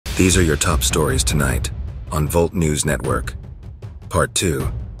These are your top stories tonight on Volt News Network. Part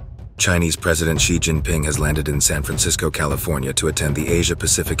 2. Chinese President Xi Jinping has landed in San Francisco, California to attend the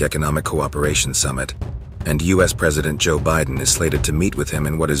Asia-Pacific Economic Cooperation Summit, and U.S. President Joe Biden is slated to meet with him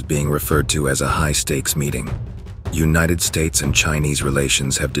in what is being referred to as a high-stakes meeting. United States and Chinese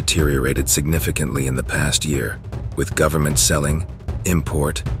relations have deteriorated significantly in the past year, with government selling,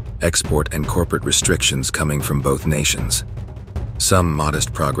 import, export, and corporate restrictions coming from both nations. Some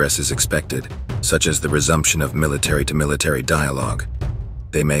modest progress is expected, such as the resumption of military-to-military dialogue.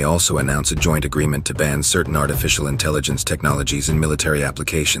 They may also announce a joint agreement to ban certain artificial intelligence technologies in military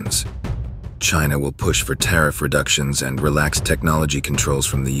applications. China will push for tariff reductions and relaxed technology controls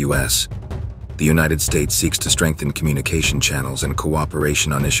from the U.S. The United States seeks to strengthen communication channels and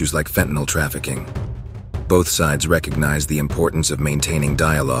cooperation on issues like fentanyl trafficking. Both sides recognize the importance of maintaining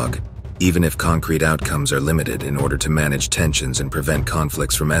dialogue, even if concrete outcomes are limited, in order to manage tensions and prevent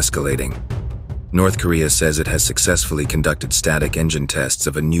conflicts from escalating. North Korea says it has successfully conducted static engine tests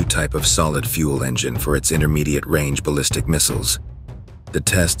of a new type of solid fuel engine for its intermediate-range ballistic missiles. The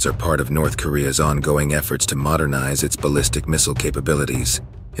tests are part of North Korea's ongoing efforts to modernize its ballistic missile capabilities,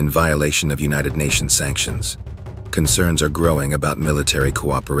 in violation of United Nations sanctions. Concerns are growing about military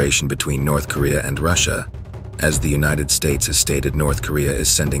cooperation between North Korea and Russia, as the United States has stated North Korea is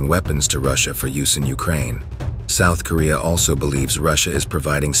sending weapons to Russia for use in Ukraine. South Korea also believes Russia is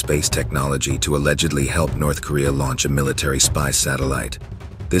providing space technology to allegedly help North Korea launch a military spy satellite.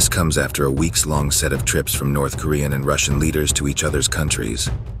 This comes after a weeks-long set of trips from North Korean and Russian leaders to each other's countries.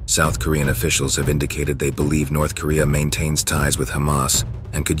 South Korean officials have indicated they believe North Korea maintains ties with Hamas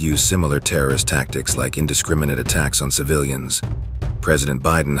and could use similar terrorist tactics like indiscriminate attacks on civilians. President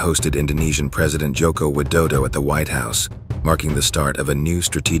Biden hosted Indonesian President Joko Widodo at the White House, marking the start of a new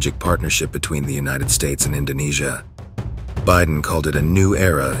strategic partnership between the United States and Indonesia. Biden called it a new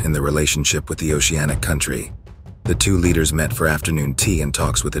era in the relationship with the oceanic country. The two leaders met for afternoon tea and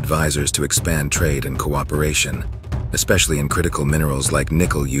talks with advisors to expand trade and cooperation, especially in critical minerals like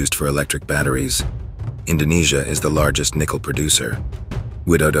nickel used for electric batteries. Indonesia is the largest nickel producer.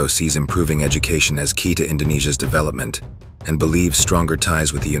 Widodo sees improving education as key to Indonesia's development, and believes stronger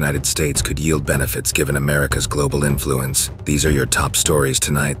ties with the United States could yield benefits given America's global influence. These are your top stories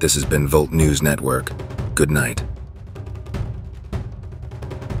tonight. This has been Volt News Network. Good night.